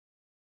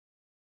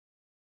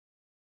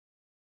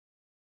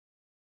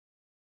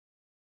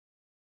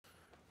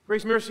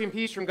Grace, mercy, and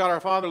peace from God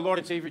our Father, Lord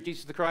and Savior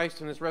Jesus the Christ,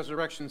 on this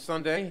Resurrection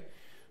Sunday.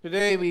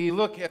 Today we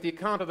look at the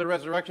account of the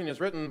resurrection as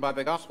written by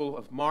the Gospel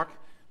of Mark.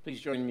 Please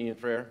join me in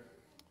prayer.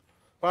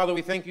 Father,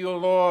 we thank you, O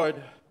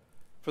Lord,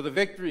 for the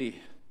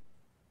victory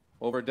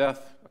over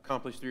death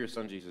accomplished through your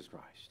Son, Jesus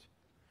Christ.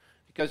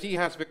 Because he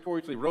has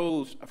victoriously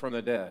rose from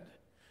the dead,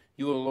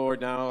 you, O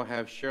Lord, now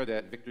have shared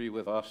that victory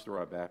with us through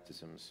our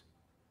baptisms.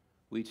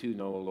 We too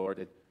know, O Lord,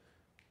 that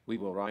we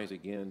will rise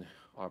again,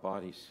 our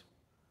bodies.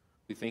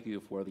 We thank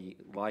you for the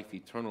life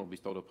eternal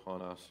bestowed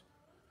upon us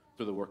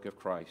through the work of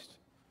Christ.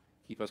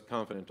 Keep us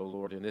confident, O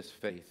Lord, in this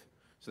faith,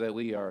 so that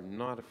we are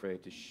not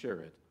afraid to share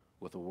it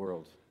with the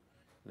world.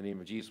 In the name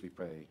of Jesus we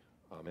pray.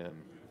 Amen.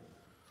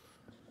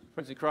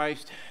 Friends in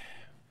Christ,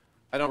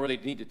 I don't really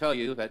need to tell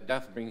you that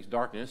death brings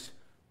darkness.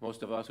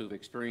 Most of us who've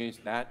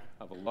experienced that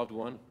of a loved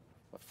one,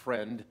 a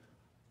friend,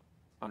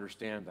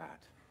 understand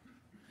that.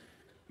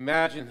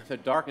 Imagine the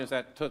darkness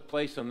that took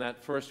place on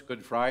that first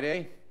Good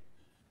Friday,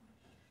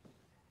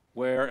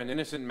 where an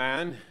innocent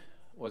man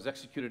was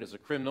executed as a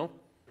criminal.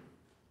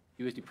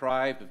 He was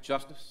deprived of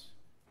justice,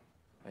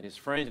 and his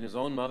friend and his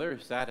own mother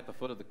sat at the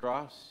foot of the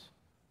cross,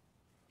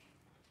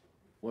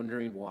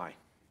 wondering why.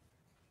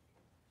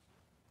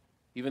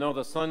 Even though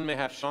the sun may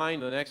have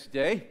shined the next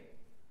day,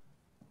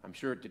 I'm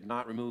sure it did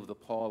not remove the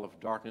pall of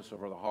darkness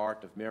over the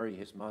heart of Mary,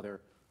 his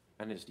mother,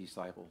 and his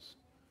disciples.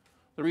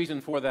 The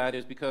reason for that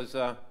is because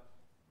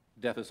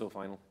death is so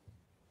final.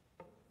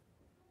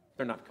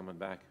 They're not coming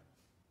back.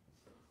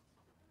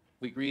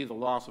 We grieve the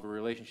loss of a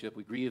relationship.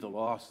 We grieve the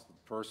loss of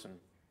a person.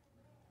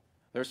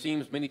 There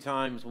seems many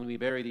times when we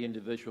bury the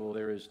individual,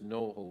 there is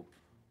no hope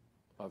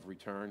of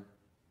return.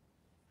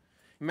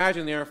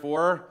 Imagine,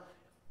 therefore,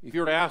 if you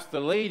were to ask the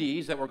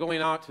ladies that were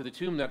going out to the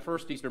tomb that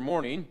first Easter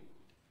morning,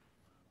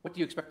 what do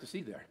you expect to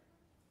see there?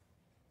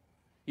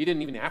 You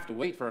didn't even have to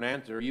wait for an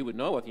answer. You would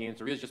know what the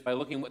answer is just by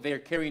looking at what they are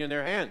carrying in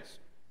their hands.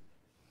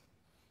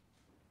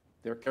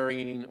 They're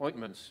carrying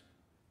ointments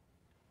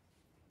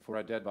for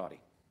a dead body.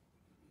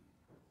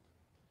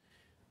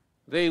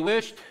 They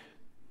wished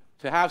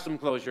to have some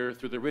closure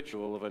through the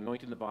ritual of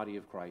anointing the body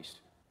of Christ,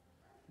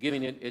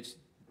 giving it its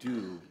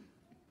due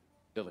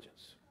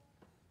diligence.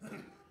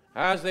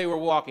 As they were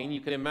walking,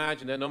 you can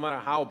imagine that no matter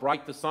how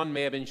bright the sun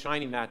may have been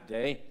shining that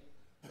day,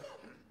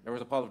 there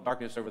was a pall of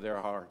darkness over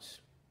their hearts.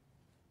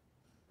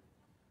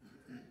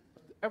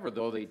 Ever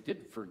though they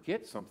did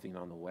forget something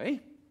on the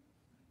way,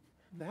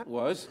 that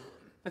was,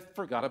 they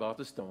forgot about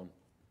the stone.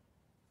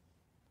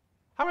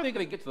 How are they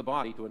going to get to the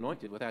body to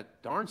anoint it with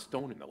that darn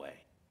stone in the way?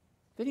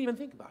 They didn't even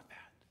think about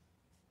that.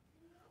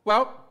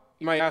 Well,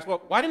 you might ask,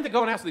 well, why didn't they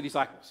go and ask the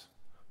disciples?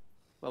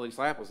 Well, the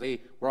disciples,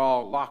 they were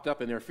all locked up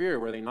in their fear,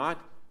 were they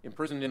not?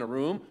 Imprisoned in a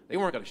room. They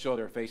weren't going to show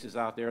their faces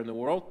out there in the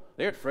world.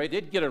 They were afraid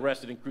they'd get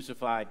arrested and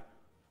crucified.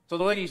 So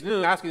the ladies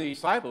knew asking the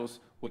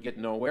disciples would get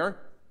nowhere.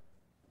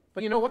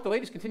 But you know what? The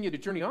ladies continued to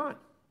journey on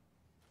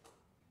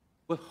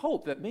with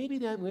hope that maybe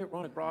they might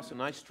run across a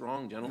nice,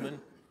 strong gentleman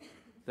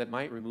that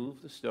might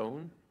remove the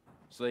stone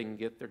so they can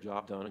get their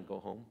job done and go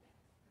home.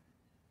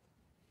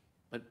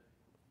 But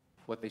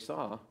what they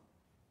saw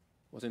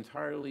was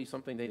entirely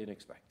something they didn't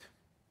expect.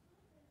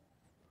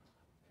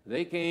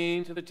 They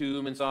came to the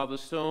tomb and saw the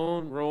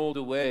stone rolled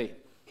away.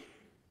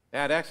 They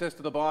had access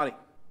to the body,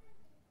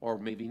 or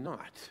maybe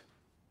not.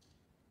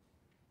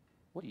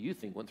 What do you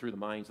think went through the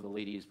minds of the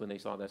ladies when they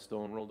saw that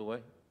stone rolled away?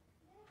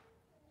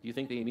 Do you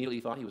think they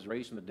immediately thought he was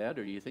raised from the dead,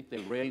 or do you think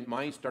their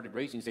minds started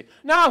racing and saying,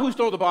 now who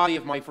stole the body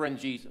of my friend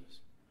Jesus?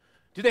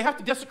 Do they have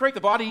to desecrate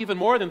the body even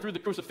more than through the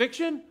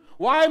crucifixion?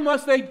 Why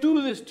must they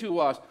do this to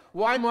us?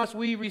 Why must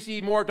we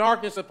receive more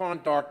darkness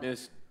upon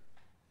darkness?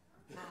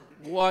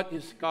 What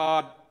is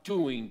God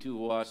doing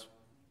to us?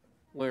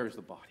 Where is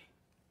the body?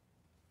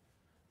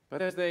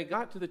 But as they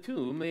got to the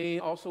tomb, they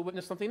also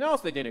witnessed something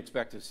else they didn't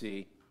expect to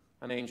see,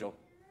 an angel.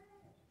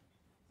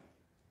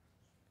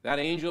 That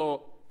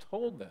angel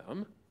told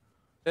them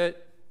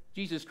that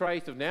Jesus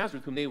Christ of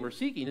Nazareth, whom they were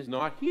seeking, is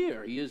not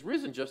here. He is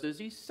risen just as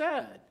he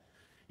said.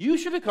 You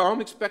should have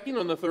come expecting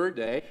on the third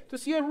day to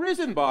see a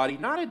risen body,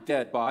 not a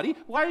dead body.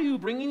 Why are you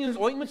bringing his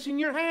ointments in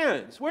your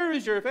hands? Where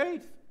is your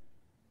faith?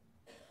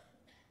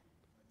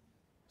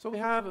 So we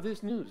have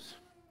this news.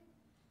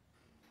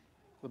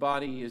 The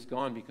body is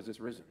gone because it's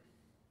risen.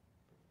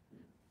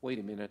 Wait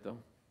a minute, though.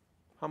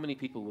 How many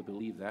people would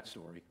believe that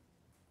story?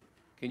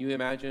 Can you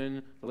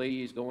imagine the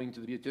ladies going to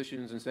the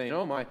beauticians and saying,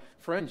 oh, my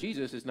friend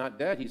Jesus is not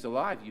dead, he's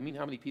alive? You mean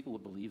how many people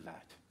would believe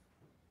that?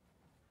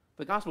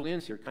 The gospel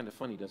ends here kind of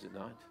funny, does it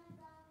not?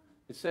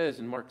 It says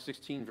in Mark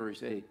 16,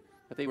 verse 8,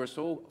 that they were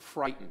so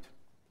frightened,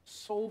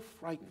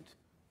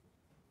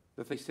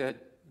 that they said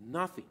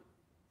nothing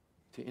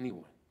to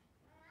anyone.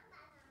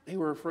 They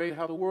were afraid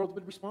how the world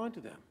would respond to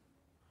them,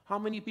 how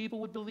many people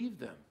would believe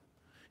them.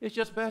 It's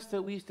just best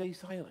that we stay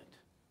silent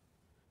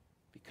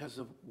because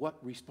of what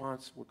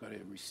response we're going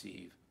to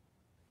receive.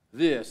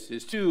 This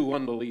is too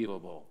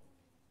unbelievable.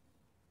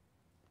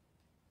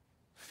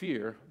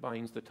 Fear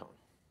binds the tongue.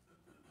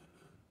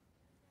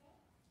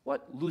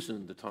 What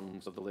loosened the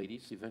tongues of the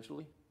ladies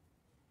eventually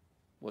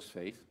was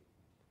faith.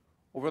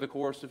 Over the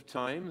course of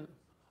time,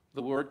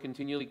 the word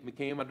continually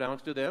became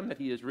announced to them that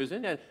he is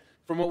risen. And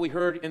from what we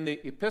heard in the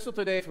epistle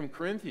today from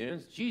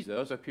Corinthians,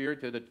 Jesus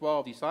appeared to the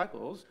 12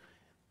 disciples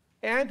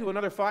and to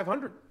another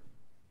 500.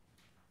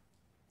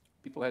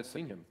 People had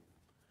seen him.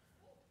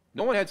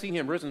 No one had seen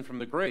him risen from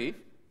the grave.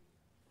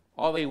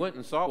 All they went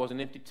and saw was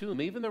an empty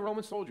tomb. Even the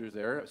Roman soldiers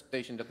there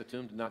stationed at the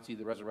tomb did not see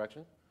the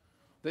resurrection.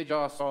 They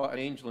just saw an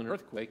angel in an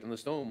earthquake, and the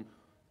stone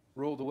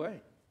rolled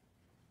away.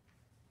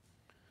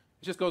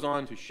 It just goes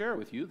on to share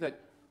with you that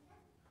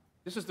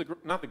this is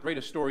not the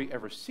greatest story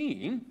ever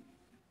seen.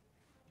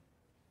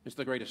 It's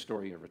the greatest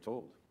story ever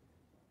told.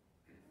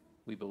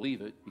 We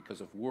believe it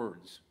because of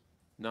words,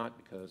 not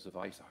because of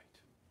eyesight.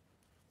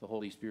 The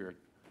Holy Spirit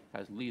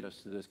has led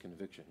us to this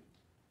conviction.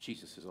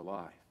 Jesus is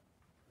alive.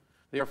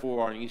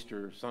 Therefore, on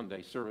Easter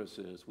Sunday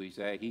services, we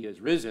say, he is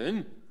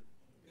risen.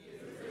 He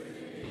is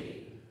risen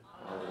indeed.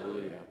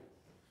 Hallelujah.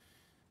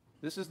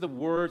 This is the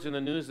words and the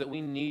news that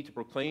we need to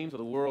proclaim to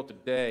the world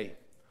today.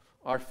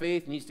 Our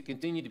faith needs to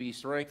continue to be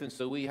strengthened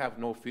so we have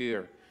no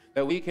fear.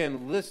 That we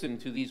can listen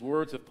to these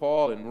words of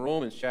Paul in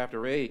Romans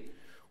chapter 8,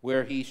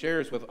 where he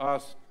shares with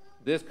us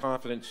this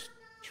confident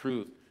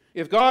truth.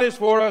 If God is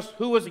for us,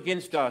 who is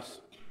against us?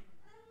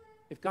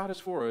 If God is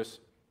for us,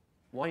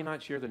 why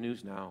not share the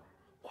news now?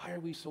 Why are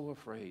we so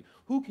afraid?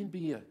 Who can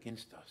be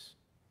against us?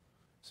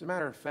 As a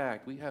matter of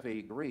fact, we have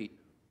a great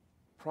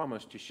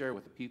promise to share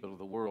with the people of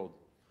the world.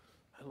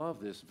 I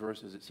love this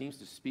verse as it seems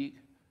to speak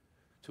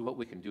to what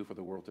we can do for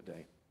the world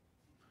today.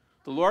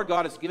 The Lord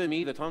God has given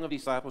me the tongue of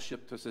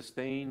discipleship to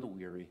sustain the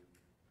weary.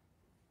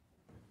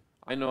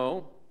 I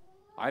know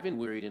I've been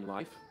wearied in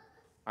life.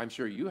 I'm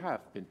sure you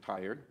have been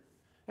tired.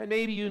 And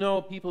maybe you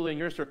know people in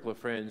your circle of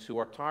friends who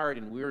are tired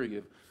and weary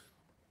of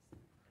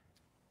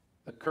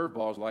the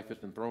curveballs life has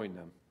been throwing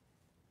them.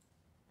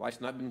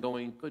 Life's not been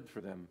going good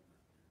for them.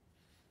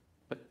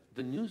 But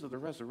the news of the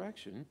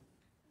resurrection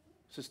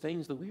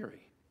sustains the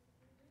weary.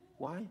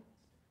 Why?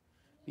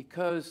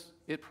 Because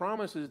it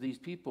promises these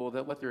people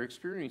that what they're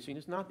experiencing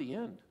is not the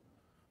end.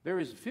 There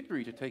is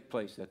victory to take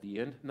place at the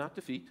end, not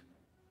defeat.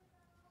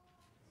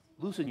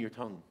 Loosen your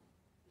tongue.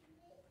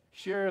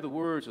 Share the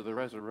words of the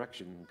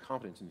resurrection in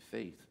confidence and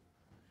faith,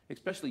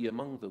 especially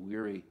among the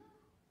weary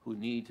who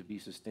need to be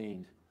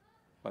sustained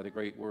by the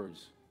great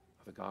words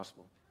of the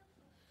gospel.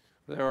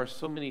 There are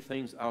so many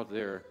things out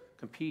there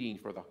competing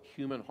for the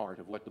human heart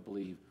of what to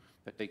believe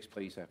that takes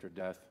place after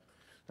death.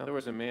 Now, there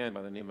was a man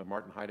by the name of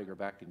Martin Heidegger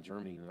back in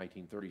Germany in the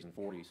 1930s and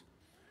 40s.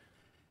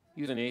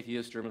 He was an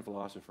atheist German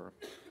philosopher.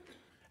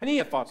 And he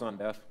had thoughts on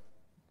death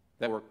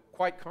that were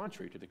quite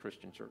contrary to the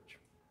Christian church.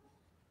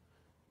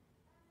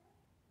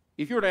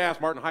 If you were to ask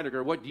Martin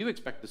Heidegger, what do you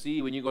expect to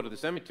see when you go to the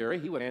cemetery?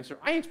 He would answer,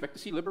 I expect to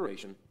see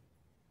liberation.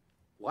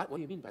 What? What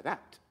do you mean by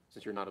that,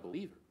 since you're not a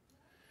believer?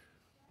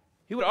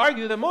 He would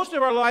argue that most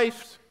of our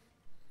life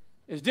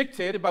is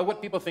dictated by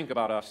what people think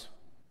about us.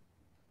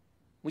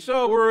 We're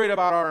so worried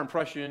about our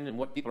impression and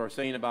what people are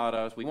saying about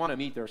us. We want to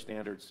meet their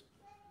standards.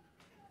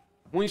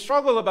 When we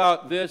struggle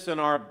about this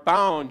and are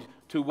bound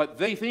to what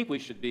they think we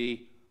should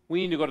be,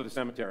 we need to go to the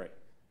cemetery.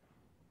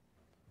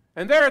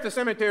 And there at the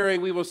cemetery,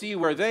 we will see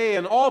where they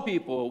and all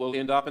people will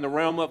end up in the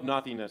realm of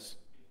nothingness.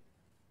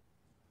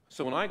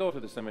 So when I go to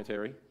the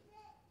cemetery,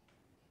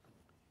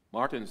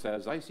 Martin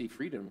says, I see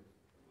freedom.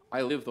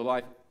 I live the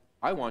life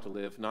I want to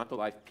live, not the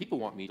life people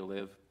want me to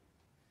live,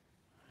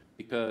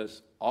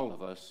 because all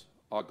of us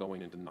are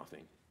going into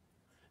nothing.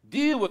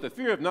 Deal with the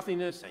fear of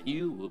nothingness, and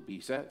you will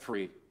be set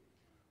free.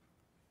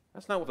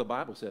 That's not what the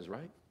Bible says,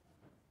 right?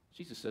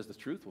 Jesus says the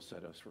truth will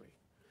set us free.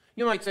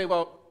 You might say,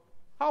 well,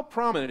 how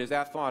prominent is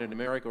that thought in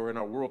America or in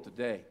our world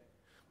today?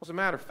 Well, as a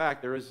matter of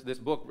fact, there is this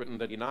book written,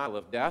 The Denial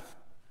of Death,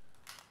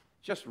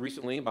 just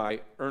recently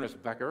by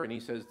Ernest Becker, and he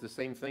says the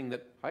same thing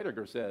that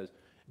Heidegger says.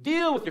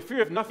 Deal with your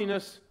fear of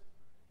nothingness,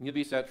 and you'll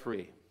be set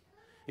free.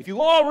 If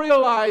you all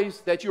realize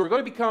that you are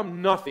going to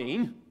become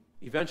nothing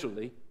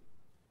eventually,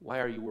 why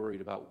are you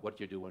worried about what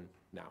you're doing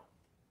now?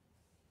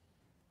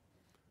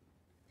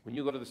 When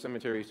you go to the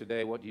cemeteries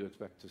today, what do you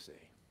expect to see?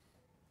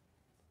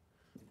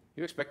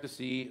 You expect to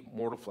see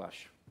mortal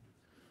flesh.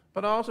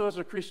 But also as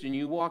a Christian,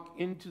 you walk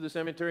into the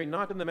cemetery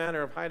not in the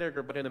manner of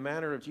Heidegger, but in the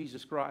manner of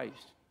Jesus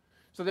Christ.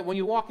 So that when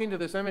you walk into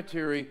the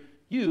cemetery,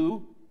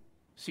 you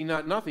see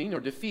not nothing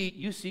or defeat,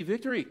 you see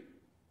victory.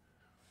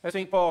 As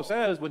St. Paul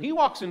says, when he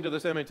walks into the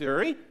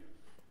cemetery,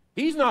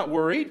 he's not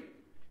worried.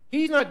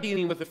 He's not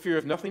dealing with the fear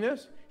of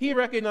nothingness. He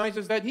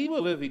recognizes that he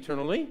will live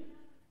eternally.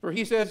 For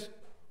he says,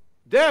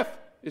 death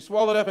is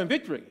swallowed up in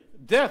victory.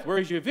 Death, where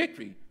is your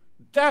victory?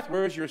 Death,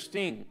 where is your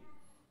sting?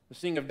 The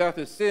sting of death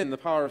is sin. The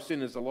power of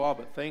sin is the law.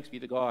 But thanks be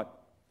to God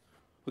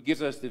who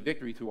gives us the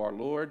victory through our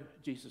Lord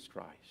Jesus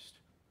Christ.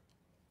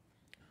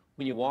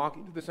 When you walk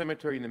into the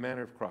cemetery in the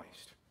manner of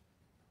Christ,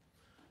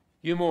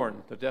 you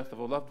mourn the death of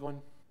a loved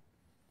one,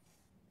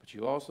 but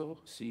you also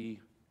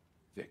see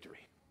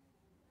victory.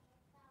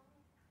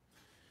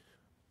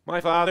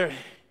 My father,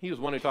 he was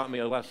one who taught me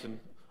a lesson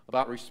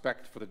about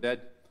respect for the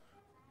dead.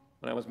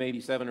 When I was maybe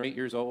 7 or 8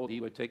 years old,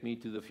 he would take me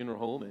to the funeral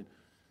home and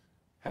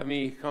have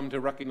me come to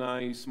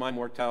recognize my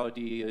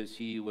mortality as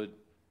he would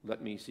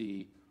let me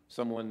see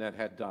someone that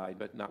had died,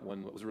 but not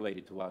one that was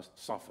related to us,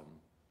 soften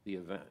the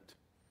event.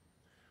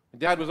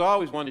 Dad was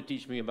always one to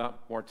teach me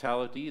about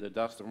mortality, the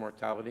dust of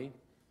mortality,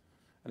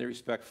 and the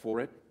respect for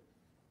it,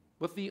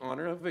 with the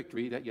honor of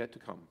victory that yet to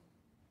come.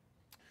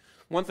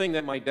 One thing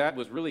that my dad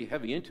was really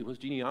heavy into was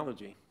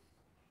genealogy.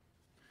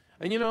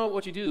 And you know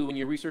what you do when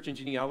you're researching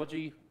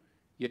genealogy?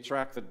 You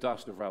track the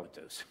dust of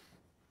relatives.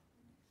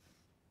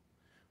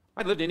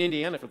 I lived in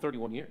Indiana for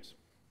 31 years.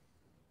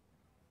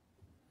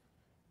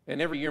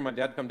 And every year my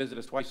dad would come visit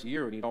us twice a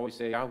year, and he'd always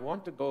say, I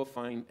want to go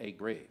find a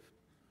grave.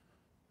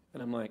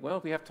 And I'm like, well,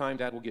 if we have time,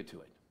 Dad, we'll get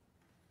to it.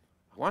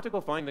 I want to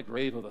go find the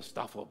grave of the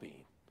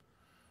Stuffelbeam.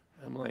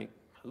 I'm like,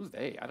 who's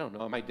they? I don't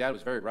know. My dad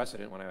was very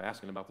reticent when I was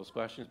asking about those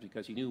questions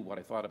because he knew what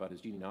I thought about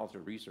his genealogy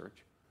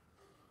research.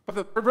 But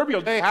the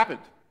proverbial day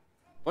happened.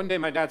 One day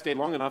my dad stayed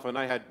long enough and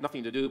I had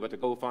nothing to do but to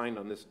go find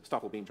on this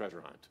Stuffelbeam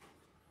treasure hunt.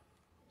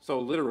 So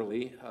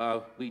literally,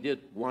 we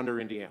did wander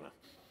Indiana.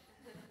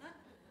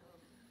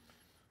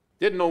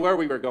 Didn't know where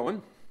we were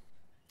going.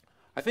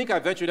 I think I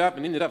ventured up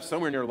and ended up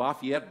somewhere near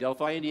Lafayette,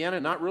 Delphi, Indiana,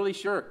 not really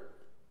sure.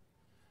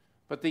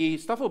 But the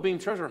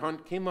Stuffelbeam treasure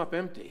hunt came up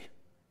empty.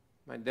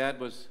 My dad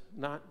was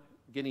not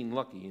getting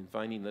lucky in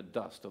finding the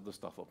dust of the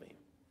Stuffelbeam,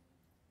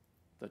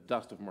 the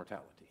dust of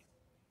mortality.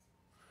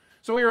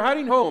 So we were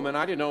heading home, and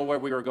I didn't know where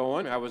we were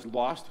going. I was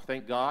lost.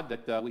 Thank God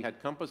that we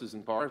had compasses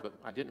and cars, but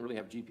I didn't really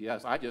have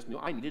GPS. I just knew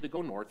I needed to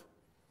go north.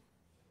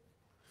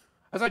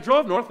 As I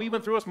drove north, we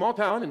went through a small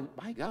town, and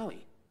by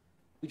golly,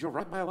 we drove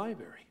right by a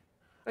library.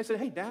 I said,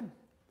 hey, Dad,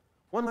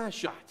 one last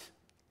shot.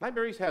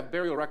 Libraries have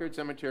burial records,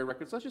 cemetery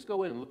records. Let's just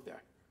go in and look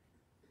there.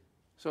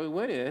 So we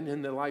went in,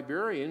 and the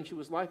librarian, she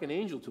was like an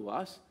angel to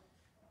us.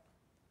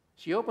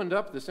 She opened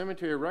up the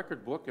cemetery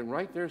record book, and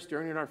right there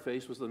staring in our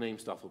face was the name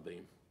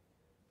Stuffelbeam,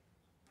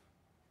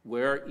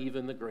 where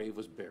even the grave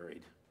was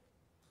buried.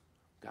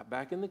 Got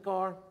back in the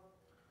car,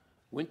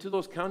 went to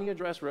those county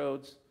address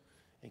roads,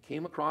 and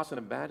came across an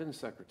abandoned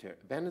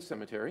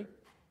cemetery.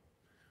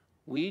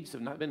 Weeds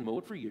have not been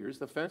mowed for years.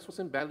 The fence was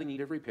in badly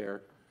need of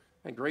repair,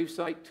 and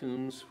gravesite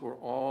tombs were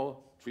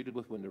all treated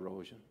with wind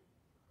erosion.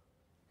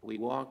 We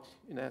walked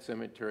in that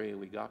cemetery, and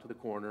we got to the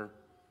corner,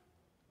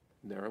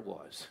 and there it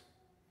was,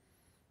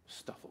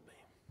 Stuffelbeam.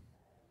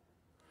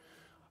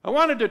 I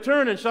wanted to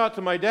turn and shout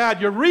to my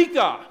dad,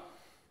 Eureka!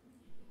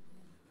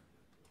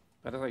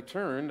 But as I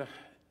turned, there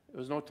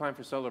was no time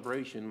for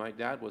celebration. My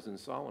dad was in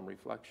solemn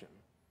reflection.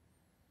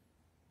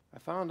 I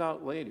found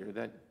out later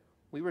that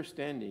we were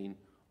standing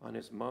on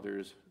his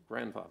mother's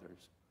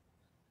grandfather's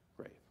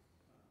grave.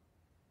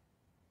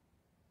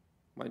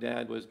 My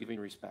dad was giving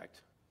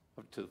respect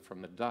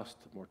from the dust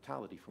of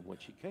mortality from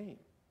which he came.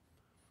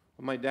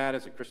 But my dad,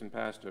 as a Christian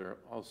pastor,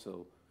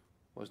 also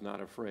was not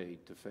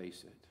afraid to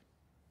face it.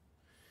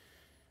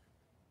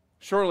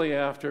 Shortly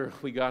after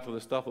we got to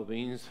the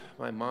Stuffelbeams,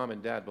 my mom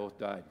and dad both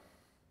died.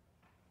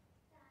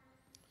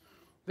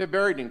 They're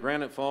buried in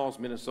Granite Falls,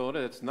 Minnesota.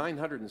 It's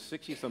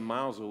 960-some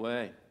miles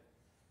away.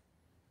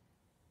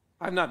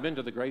 I've not been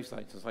to the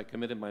gravesite since I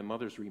committed my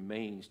mother's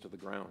remains to the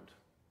ground.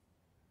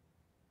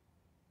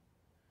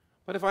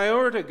 But if I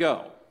were to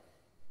go,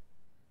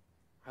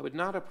 I would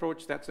not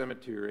approach that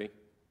cemetery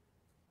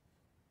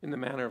in the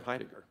manner of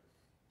Heidegger.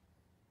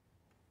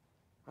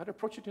 I'd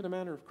approach it in the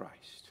manner of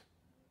Christ.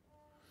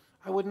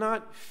 I would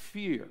not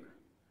fear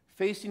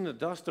facing the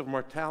dust of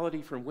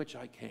mortality from which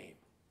I came.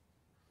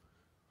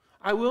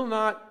 I will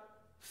not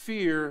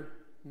fear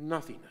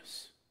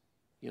nothingness.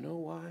 You know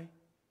why?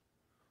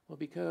 Well,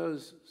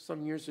 because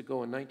some years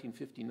ago in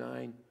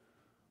 1959,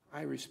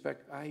 I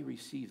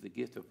received the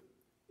gift of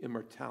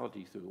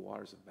immortality through the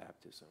waters of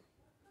baptism.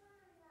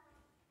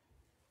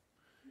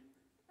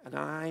 And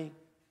I,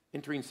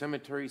 entering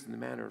cemeteries in the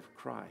manner of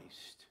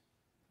Christ,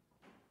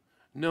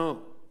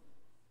 know,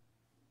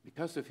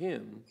 because of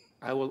him,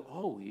 I will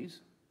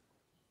always,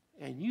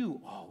 and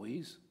you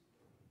always,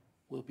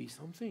 will be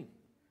something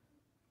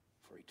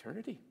for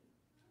eternity.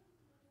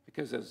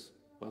 Because as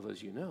well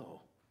as you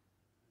know,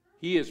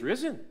 he is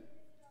risen.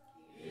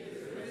 He is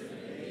risen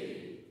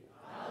indeed.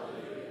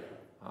 Hallelujah.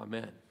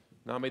 Amen.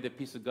 Now may the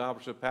peace of God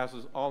which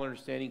surpasses all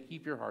understanding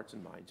keep your hearts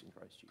and minds in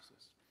Christ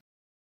Jesus.